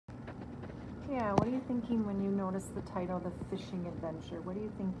Yeah, what are you thinking when you notice the title, The Fishing Adventure? What are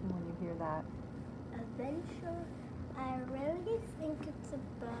you thinking when you hear that? Adventure? I really think it's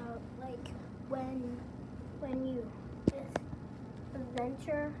about like when you just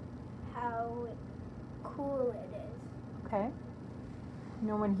adventure, how cool it is. Okay. You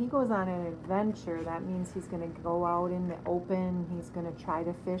know, when he goes on an adventure, that means he's going to go out in the open, he's going to try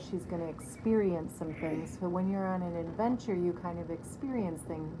to fish, he's going to experience some things. So when you're on an adventure, you kind of experience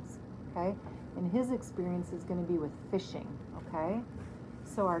things, okay? And his experience is going to be with fishing, okay?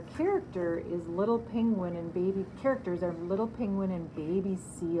 So our character is Little Penguin and Baby, characters are Little Penguin and Baby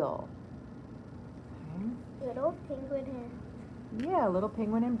Seal. Okay? Little Penguin and... Yeah, Little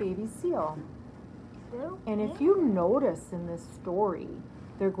Penguin and Baby Seal. Little And Penguin. if you notice in this story,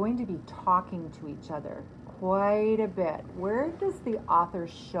 they're going to be talking to each other quite a bit. Where does the author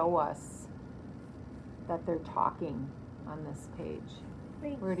show us that they're talking on this page?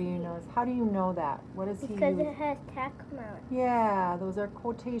 Where do you know? How do you know that? What does he use? Because it has tack marks. Yeah, those are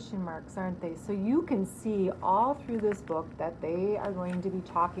quotation marks, aren't they? So you can see all through this book that they are going to be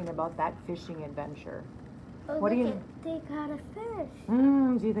talking about that fishing adventure. Oh, what do you? They got a fish.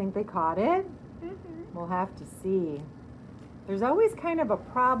 Do you think they caught it? Mm-hmm. We'll have to see. There's always kind of a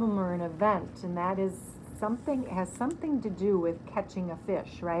problem or an event, and that is something has something to do with catching a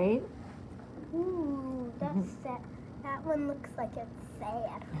fish, right? Ooh, that's sad. That one looks like it's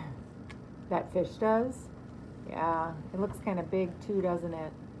sad. That fish does? Yeah, it looks kind of big too, doesn't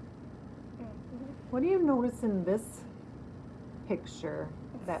it? Mm-hmm. What do you notice in this picture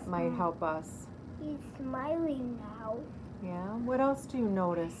that might help us? He's smiling now. Yeah, what else do you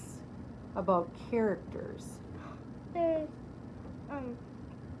notice about characters? There's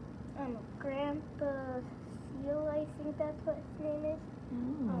Grandpa Seal, I think that's what his name is.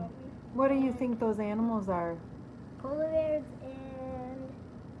 What do you think those animals are? Polar bears and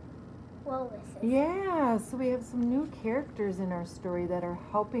walruses. Yeah, so we have some new characters in our story that are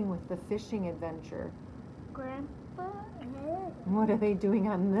helping with the fishing adventure. Grandpa and... What are they doing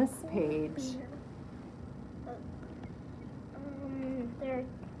on this page? They're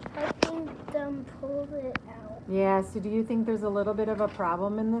helping them pull it out. Yeah, so do you think there's a little bit of a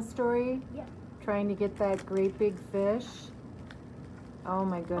problem in this story? Yeah. Trying to get that great big fish? Oh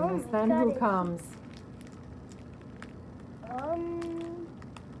my goodness, then who comes?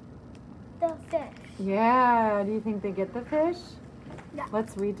 The fish. Yeah, do you think they get the fish? Yeah.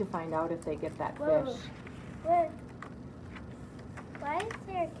 Let's read to find out if they get that Whoa. fish. What? Why is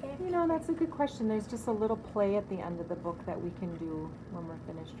there a character? You know, that's a good question. There's just a little play at the end of the book that we can do when we're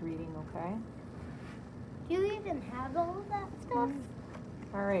finished reading, okay? Do you even have all of that stuff?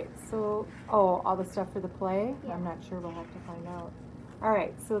 All right, so, all the stuff for the play? Yeah. I'm not sure, we'll have to find out. All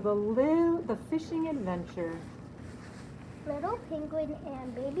right, so the fishing adventure. Little Penguin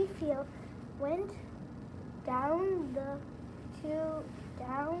and Baby Seal went down to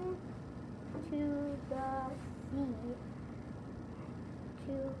the sea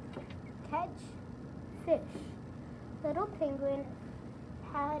to catch fish. Little Penguin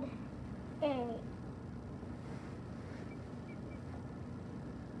had a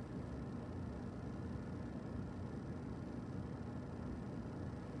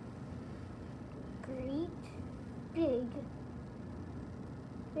great big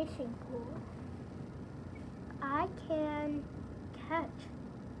fishing pool. I can catch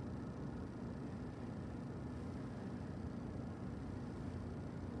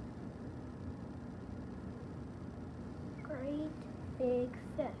great big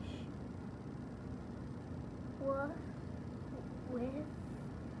fish. What with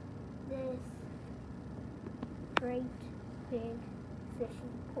this great big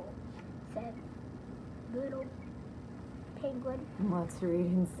fishing pool, said Little Penguin. Let's read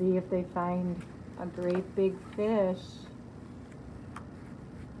and see if they find a great big fish.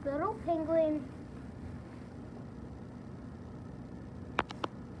 Little Penguin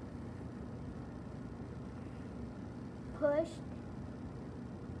pushed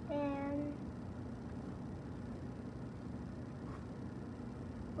and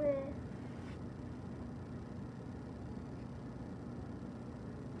with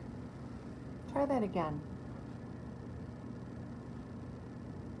Try that again.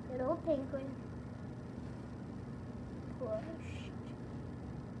 Little Penguin pushed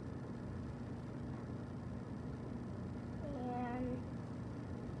and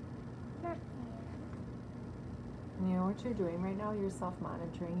You know what you're doing right now? You're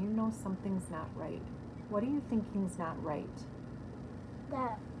self-monitoring. You know something's not right. What are you thinking's not right?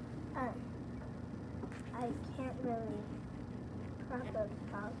 that I can't really properly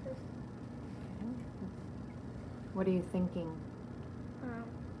process. What are you thinking?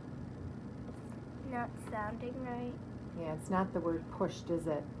 not sounding right. Yeah, it's not the word pushed, is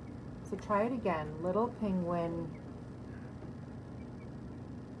it? So try it again. Little penguin.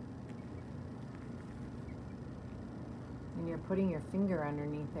 And you're putting your finger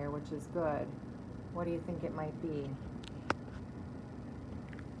underneath there, which is good. What do you think it might be?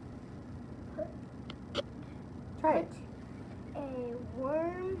 Try it. Put a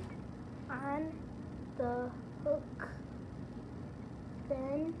worm on the hook.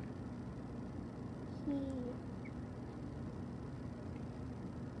 Then he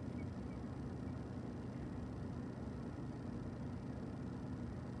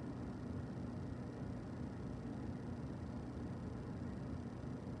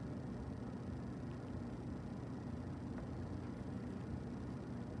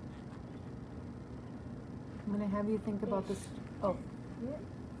I'm going to have you think about this. Oh,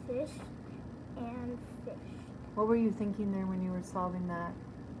 fish and fish. what were you thinking there when you were solving that?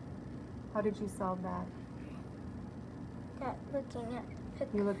 How did you solve that? That looking at the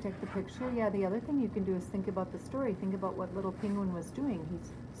picture. You looked at the picture? Yeah, the other thing you can do is think about the story. Think about what little penguin was doing.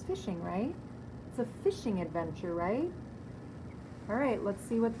 He's fishing, right? It's a fishing adventure, right? All right, let's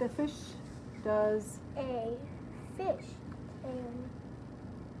see what the fish does. A fish came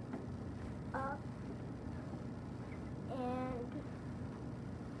up and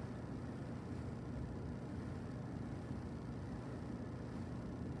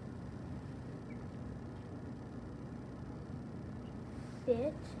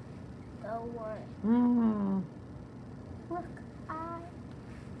bit the worm. Look, I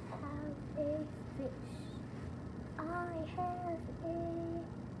have a fish. I have a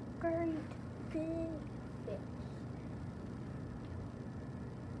great big fish.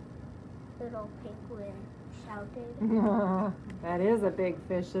 Little penguin shouted. That is a big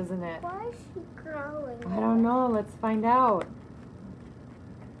fish, isn't it? Why is she growling? I don't know. Let's find out.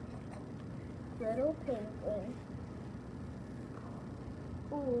 Little penguin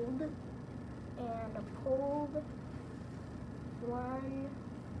pulled and pulled one.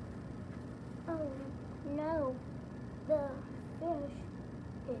 Oh no, the fish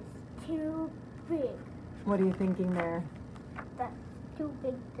is too big. What are you thinking there? That's too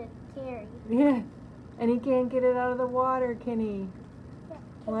big to carry. Yeah, and he can't get it out of the water, can he? Yeah.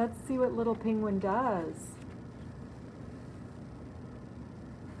 Let's see what little penguin does.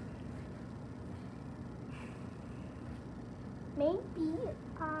 Maybe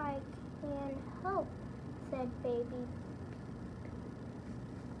I can help, said baby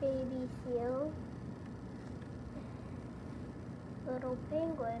seal. Little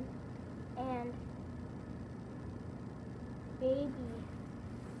penguin and baby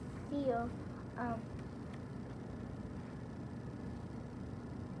seal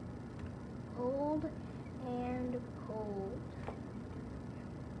pulled and pulled.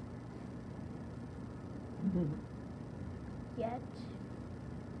 Yet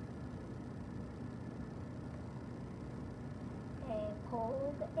they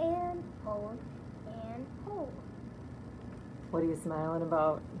pulled and pulled and pulled. What are you smiling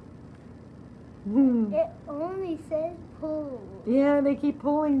about? It only says pull. Yeah, they keep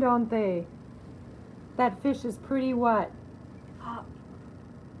pulling, don't they? That fish is pretty what?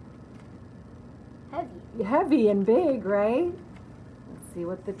 Heavy. Heavy and big, right? Let's see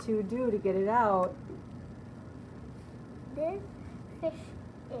what the two do to get it out. This fish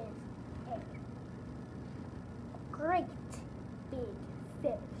is a great big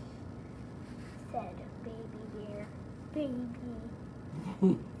fish, said baby seal.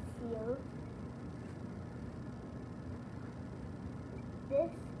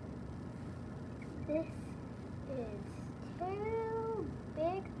 This is too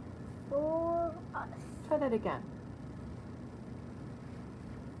big for us. Try that again.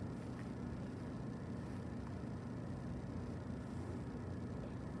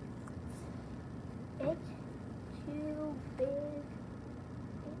 It's too big.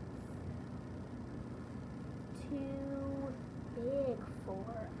 It's too big for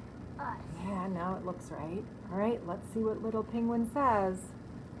us. Yeah, now it looks right. All right, let's see what little penguin says.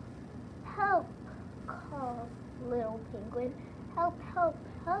 Help, called little penguin. Help, help,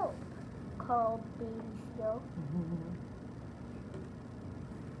 help, called baby seal.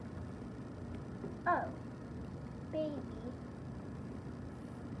 Oh, baby.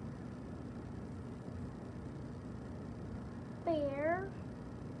 Bear.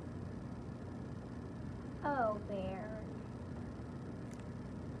 Oh, bear.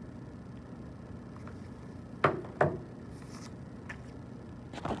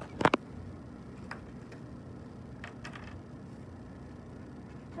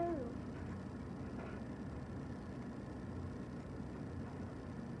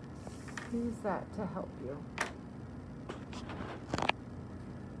 use that to help you.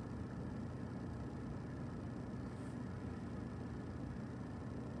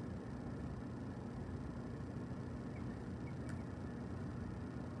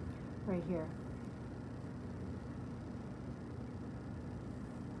 Right here.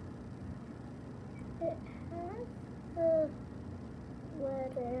 It has the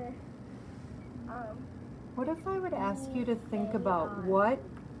letter. What if I would ask you to think about what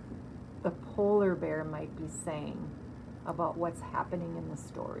the polar bear might be saying about what's happening in the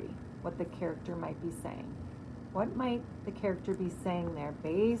story, what the character might be saying? What might the character be saying there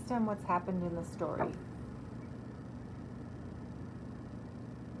based on what's happened in the story?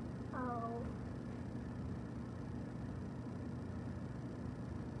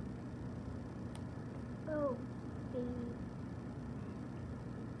 Oh, baby.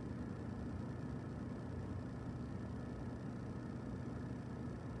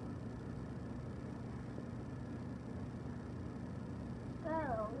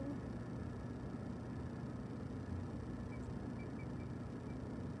 Oh.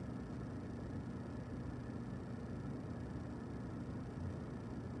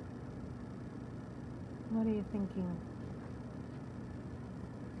 What are you thinking?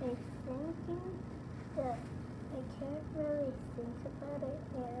 I'm thinking that I can't really think about it,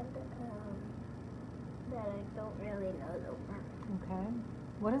 and that I don't really know the word. Okay.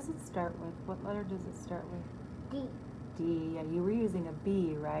 What does it start with? What letter does it start with? D. D. Yeah, you were using a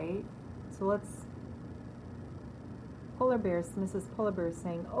B, right? So let's. Polar bear, Mrs. Polar bear is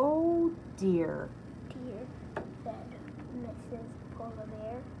saying, "Oh dear." Dear, said Mrs. Polar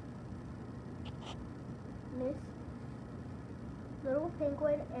Bear. Miss Little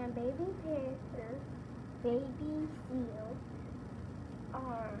Penguin and Baby Panther, Baby Seal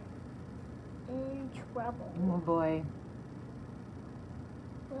are in trouble. Oh boy.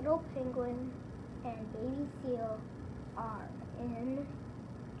 Little Penguin and Baby Seal are in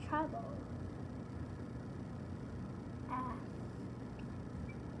trouble.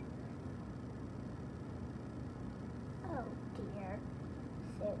 Oh dear,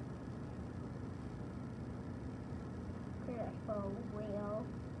 said Grandpa Whale.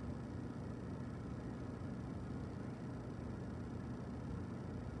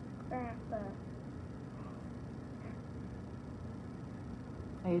 Grandpa.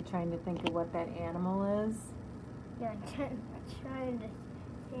 Are you trying to think of what that animal is? Yeah, I'm trying to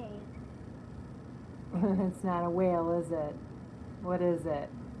say. It's not a whale, is it? What is it?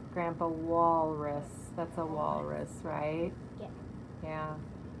 Grandpa Walrus. That's a walrus, right? Yeah. Yeah.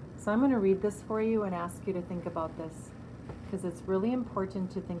 So I'm going to read this for you and ask you to think about this, because it's really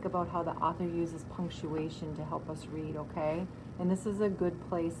important to think about how the author uses punctuation to help us read, okay? And this is a good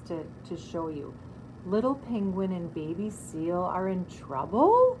place to show you. Little Penguin and Baby Seal are in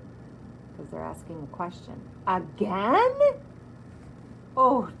trouble? Because they're asking a question. Again?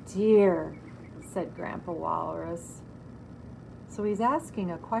 Oh dear, said Grandpa Walrus. So he's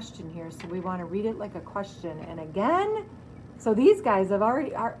asking a question here, so we want to read it like a question. And again? So these guys have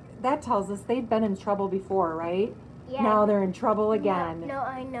already, that tells us they've been in trouble before, right? Yeah. Now they're in trouble again. No,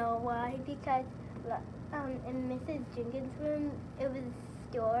 I know why. Because in Mrs. Jenkins' room, it was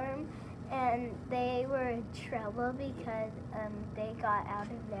a storm, and they were in trouble because they got out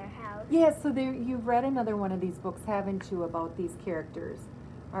of their house. Yeah, so you've read another one of these books, haven't you, about these characters?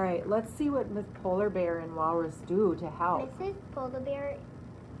 All right, let's see what Miss Polar Bear and Walrus do to help. Mrs. Polar Bear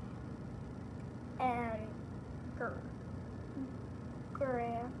and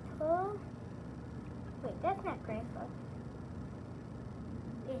Grandpa. Wait, that's not Grandpa.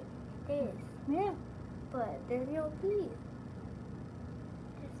 It is. Yeah. But there's no P.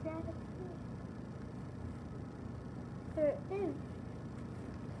 It's not a P. There is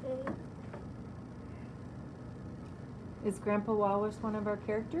a. Is Grandpa Walrus one of our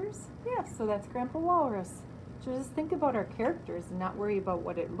characters? Yes, so that's Grandpa Walrus. So just think about our characters and not worry about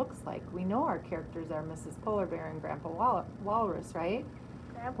what it looks like. We know our characters are Mrs. Polar Bear and Grandpa Walrus, right?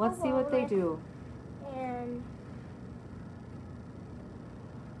 Grandpa Let's see what they Walrus do. And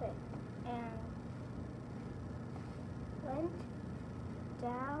went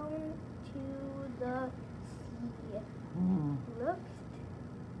down to the sea.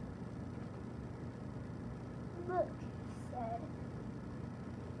 Look, said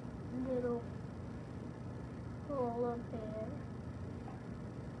little polar bear.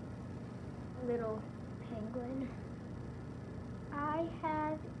 Little penguin. I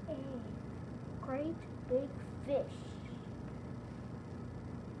have a great big fish.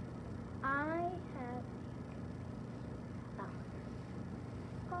 I have.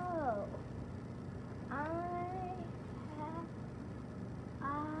 Oh. I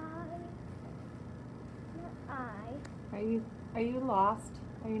Are you lost?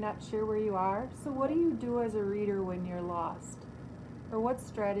 Are you not sure where you are? So what do you do as a reader when you're lost? Or what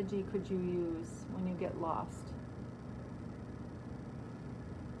strategy could you use when you get lost?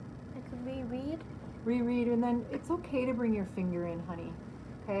 I could reread. Reread, and then it's okay to bring your finger in, honey.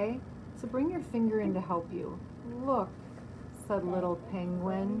 Okay? So bring your finger in to help you. Look, said little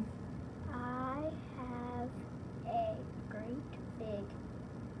penguin. I have a great big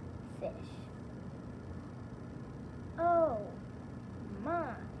fish. Oh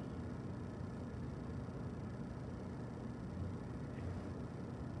my.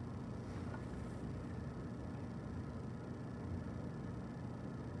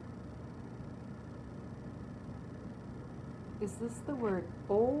 Is this the word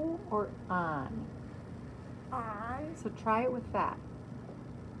o or on? On. So try it with that.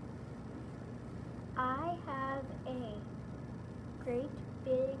 I have a great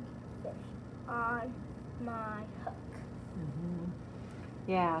big fish on my hook. Mm-hmm.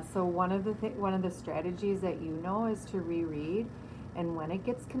 Yeah, so one of the strategies that you know is to reread, and when it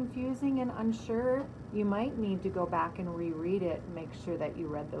gets confusing and unsure, you might need to go back and reread it and make sure that you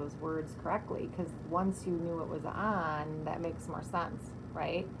read those words correctly, because once you knew it was on, that makes more sense,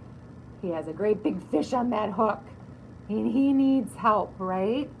 right? He has a great big fish on that hook, and he needs help,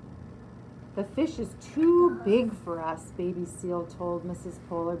 right? The fish is too big for us, Baby Seal told Mrs.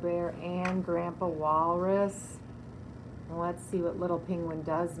 Polar Bear and Grandpa Walrus. Let's see what Little Penguin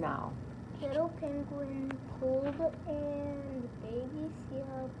does now. Little Penguin pulled and Baby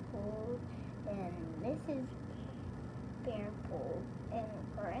Seal pulled and Mrs. Bear pulled and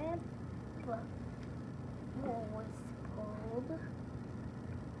Grandpa was pulled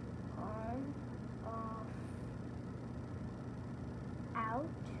on, off, out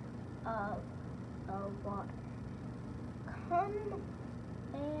of the water. Come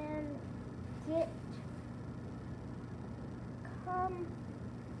and get. Come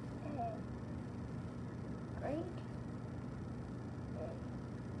a great big.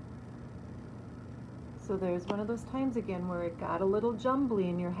 So there's one of those times again where it got a little jumbly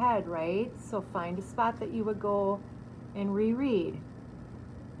in your head, right? So find a spot that you would go and reread.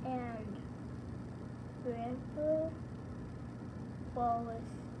 And Grandpa Wallace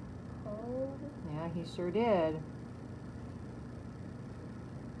pulled. Yeah, he sure did.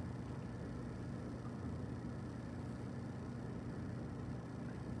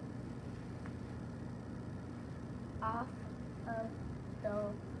 Off of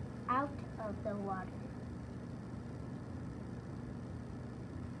the, out of the water.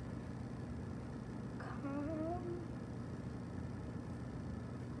 Come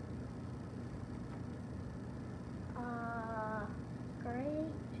a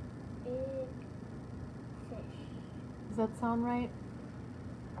great big fish. Does that sound right?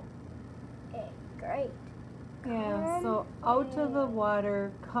 A great. Yeah, so out of the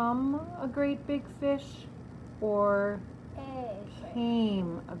water, come a great big fish, or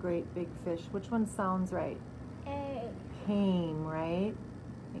came a great big fish. Which one sounds right? Came, right?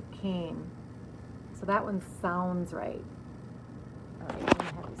 It came. So that one sounds right. All right, I'm gonna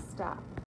have to stop.